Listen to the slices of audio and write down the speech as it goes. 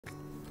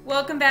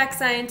Welcome back,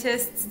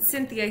 scientists.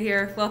 Cynthia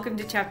here. Welcome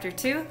to Chapter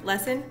 2,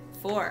 Lesson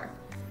 4.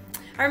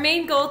 Our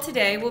main goal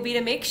today will be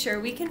to make sure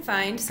we can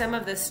find some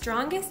of the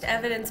strongest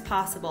evidence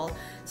possible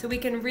so we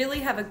can really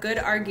have a good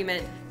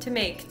argument to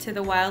make to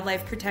the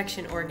Wildlife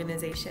Protection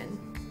Organization.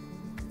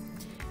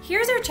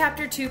 Here's our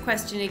Chapter 2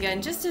 question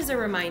again, just as a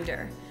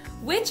reminder.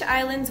 Which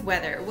island's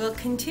weather will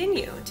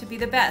continue to be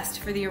the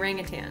best for the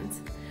orangutans?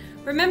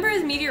 Remember,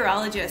 as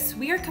meteorologists,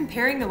 we are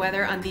comparing the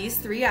weather on these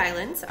three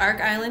islands,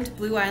 Ark Island,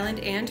 Blue Island,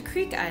 and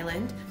Creek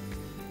Island,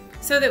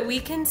 so that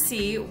we can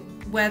see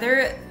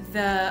whether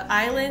the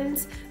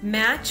islands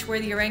match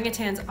where the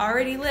orangutans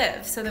already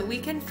live, so that we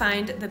can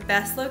find the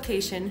best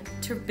location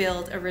to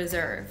build a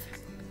reserve.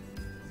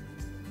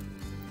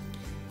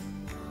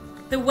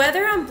 The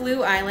weather on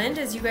Blue Island,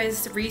 as you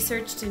guys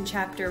researched in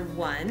Chapter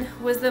 1,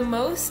 was the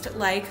most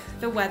like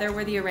the weather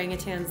where the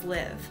orangutans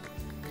live.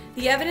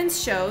 The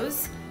evidence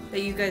shows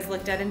that you guys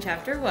looked at in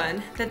Chapter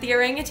 1, that the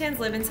orangutans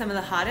live in some of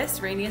the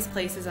hottest, rainiest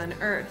places on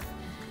Earth.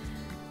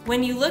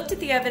 When you looked at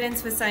the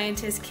evidence with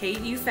scientist Kate,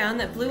 you found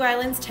that Blue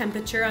Island's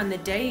temperature on the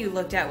day you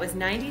looked at was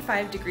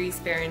 95 degrees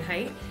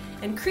Fahrenheit,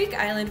 and Creek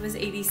Island was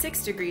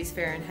 86 degrees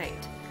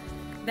Fahrenheit.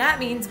 That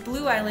means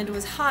Blue Island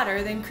was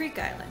hotter than Creek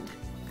Island.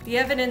 The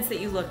evidence that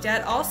you looked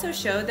at also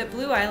showed that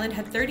Blue Island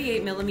had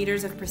 38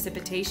 millimeters of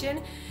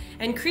precipitation,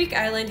 and Creek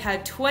Island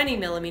had 20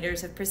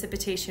 millimeters of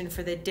precipitation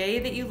for the day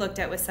that you looked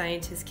at with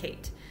scientist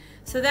Kate.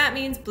 So that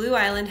means Blue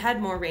Island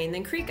had more rain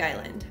than Creek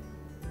Island.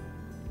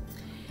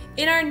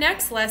 In our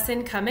next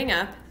lesson coming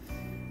up,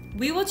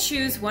 we will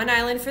choose one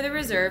island for the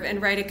reserve and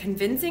write a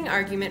convincing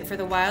argument for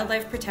the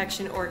Wildlife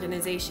Protection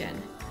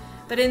Organization.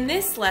 But in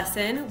this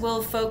lesson,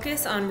 we'll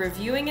focus on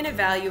reviewing and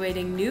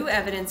evaluating new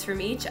evidence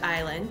from each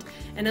island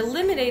and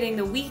eliminating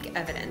the weak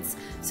evidence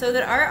so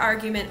that our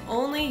argument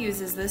only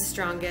uses the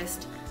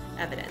strongest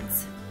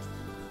evidence.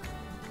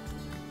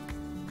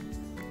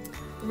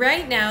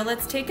 Right now,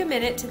 let's take a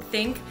minute to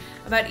think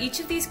about each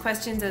of these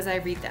questions as I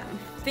read them.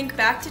 Think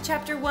back to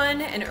Chapter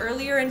 1 and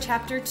earlier in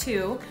Chapter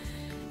 2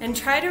 and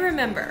try to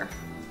remember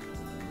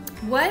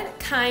what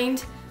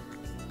kind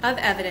of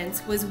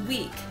evidence was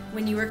weak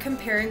when you were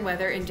comparing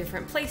weather in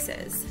different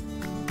places.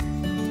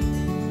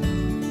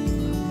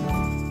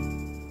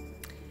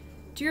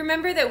 Do you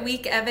remember that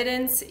weak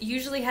evidence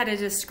usually had a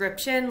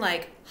description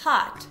like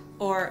hot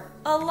or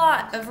a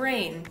lot of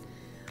rain?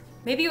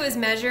 Maybe it was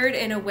measured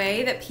in a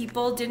way that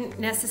people didn't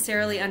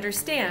necessarily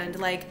understand,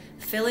 like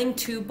filling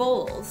 2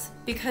 bowls,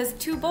 because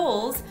 2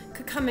 bowls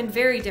could come in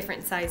very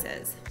different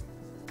sizes.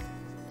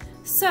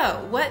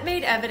 So, what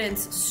made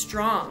evidence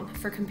strong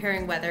for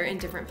comparing weather in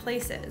different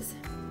places?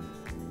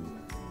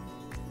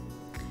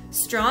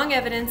 Strong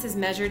evidence is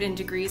measured in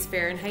degrees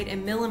Fahrenheit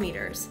and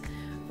millimeters.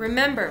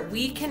 Remember,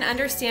 we can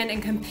understand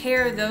and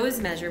compare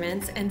those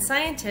measurements, and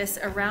scientists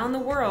around the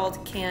world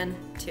can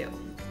too.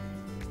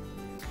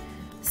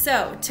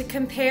 So, to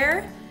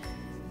compare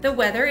the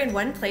weather in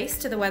one place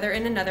to the weather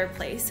in another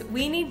place,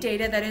 we need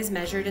data that is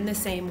measured in the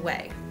same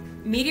way.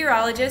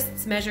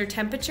 Meteorologists measure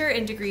temperature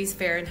in degrees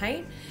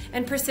Fahrenheit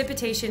and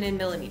precipitation in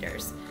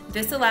millimeters.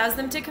 This allows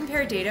them to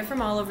compare data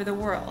from all over the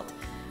world.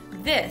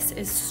 This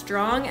is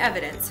strong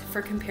evidence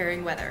for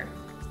comparing weather.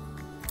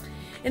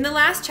 In the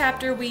last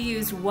chapter, we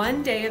used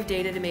 1 day of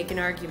data to make an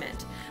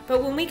argument,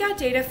 but when we got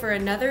data for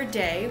another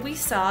day, we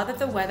saw that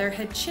the weather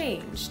had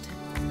changed.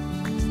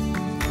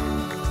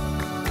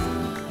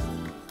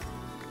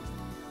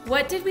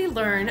 What did we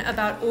learn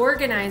about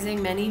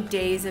organizing many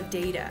days of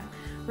data?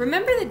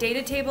 Remember the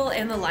data table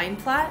and the line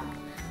plot?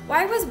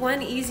 Why was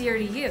one easier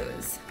to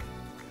use?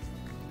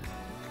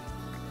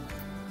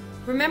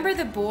 Remember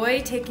the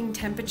boy taking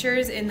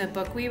temperatures in the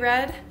book we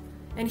read?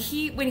 And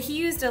when he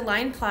used a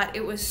line plot,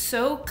 it was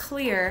so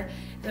clear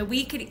that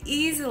we could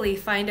easily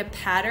find a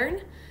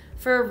pattern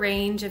for a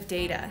range of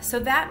data. So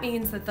that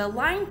means that the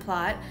line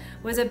plot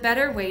was a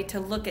better way to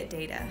look at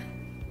data.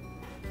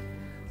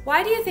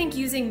 Why do you think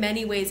using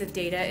many ways of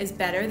data is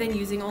better than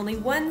using only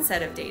one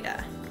set of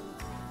data?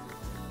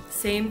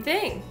 Same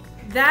thing.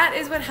 That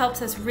is what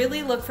helps us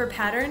really look for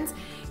patterns,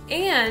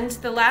 and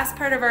the last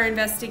part of our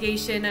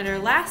investigation and our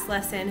last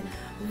lesson,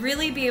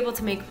 really be able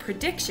to make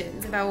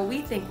predictions about what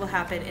we think will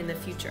happen in the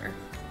future.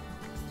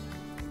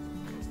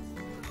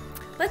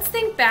 Let's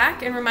think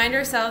back and remind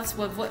ourselves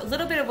of a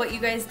little bit of what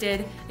you guys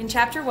did in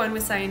Chapter 1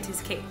 with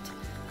Scientist Kate.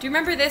 Do you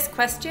remember this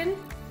question?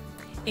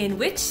 In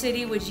which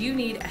city would you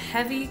need a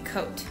heavy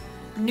coat?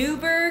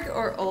 Newburgh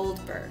or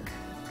Oldburg?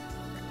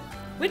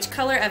 Which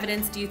color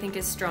evidence do you think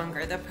is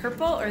stronger, the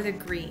purple or the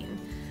green?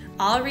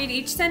 I'll read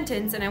each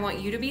sentence and I want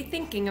you to be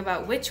thinking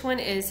about which one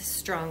is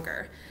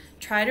stronger.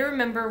 Try to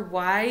remember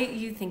why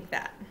you think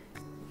that.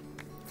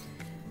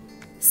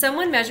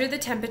 Someone measured the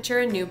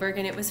temperature in Newburgh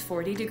and it was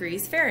 40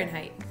 degrees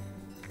Fahrenheit.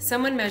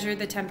 Someone measured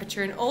the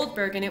temperature in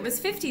Oldburg and it was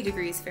 50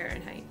 degrees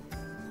Fahrenheit.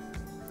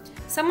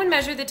 Someone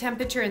measured the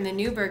temperature in the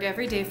Newburgh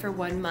every day for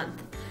 1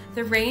 month.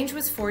 The range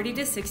was 40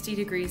 to 60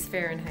 degrees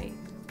Fahrenheit.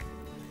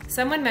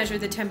 Someone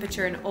measured the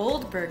temperature in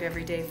Oldburg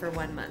every day for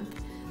 1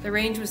 month. The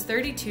range was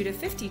 32 to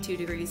 52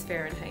 degrees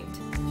Fahrenheit.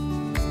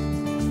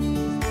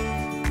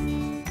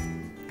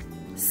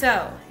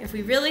 So, if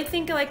we really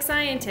think like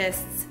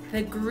scientists,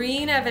 the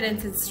green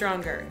evidence is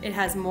stronger. It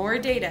has more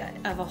data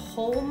of a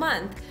whole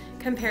month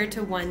compared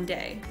to 1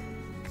 day.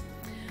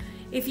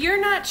 If you're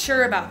not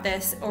sure about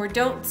this or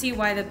don't see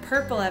why the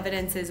purple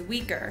evidence is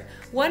weaker,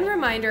 one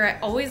reminder I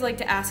always like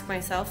to ask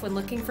myself when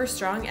looking for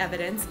strong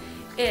evidence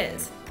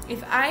is,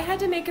 if I had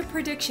to make a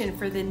prediction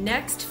for the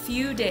next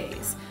few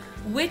days,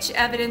 which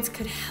evidence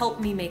could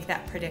help me make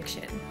that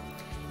prediction?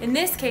 In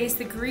this case,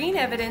 the green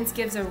evidence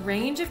gives a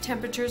range of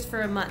temperatures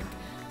for a month,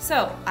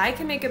 so I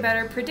can make a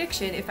better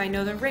prediction if I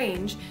know the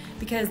range,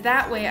 because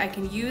that way I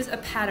can use a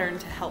pattern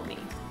to help me.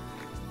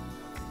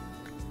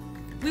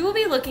 We will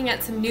be looking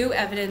at some new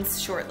evidence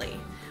shortly.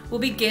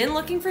 We'll begin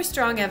looking for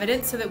strong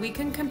evidence so that we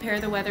can compare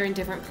the weather in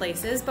different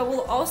places, but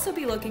we'll also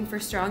be looking for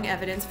strong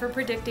evidence for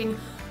predicting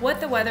what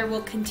the weather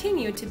will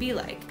continue to be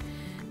like.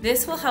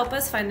 This will help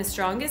us find the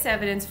strongest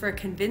evidence for a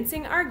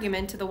convincing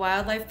argument to the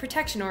Wildlife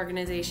Protection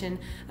Organization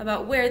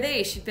about where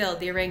they should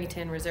build the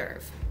orangutan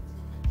reserve.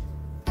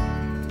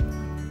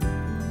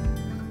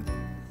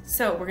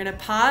 So we're going to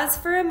pause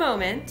for a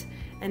moment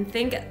and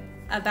think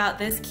about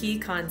this key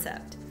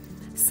concept.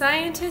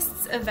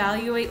 Scientists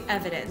evaluate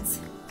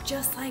evidence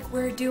just like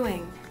we're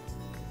doing.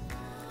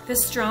 The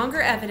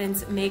stronger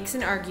evidence makes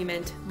an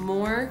argument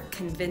more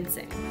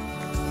convincing.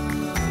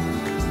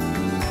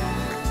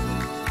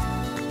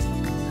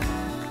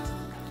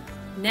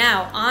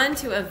 Now, on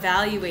to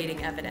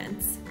evaluating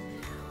evidence.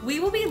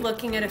 We will be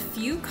looking at a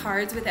few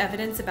cards with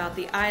evidence about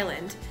the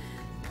island,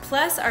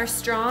 plus our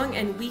strong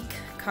and weak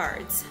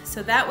cards,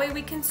 so that way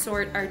we can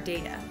sort our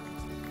data.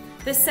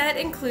 The set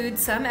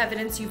includes some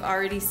evidence you've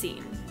already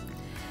seen.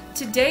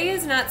 Today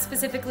is not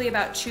specifically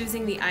about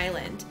choosing the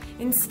island.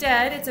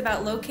 Instead, it's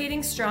about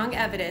locating strong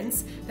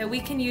evidence that we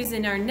can use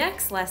in our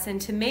next lesson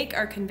to make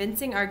our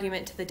convincing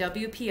argument to the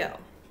WPO.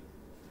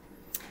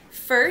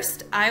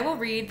 First, I will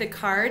read the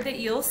card that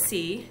you'll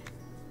see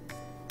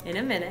in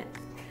a minute,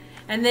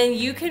 and then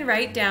you can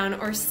write down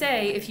or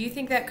say if you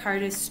think that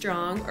card is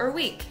strong or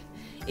weak.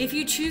 If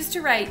you choose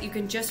to write, you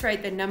can just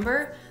write the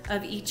number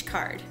of each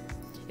card.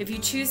 If you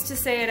choose to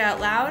say it out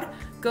loud,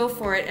 go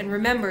for it, and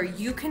remember,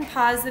 you can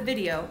pause the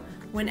video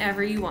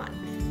whenever you want.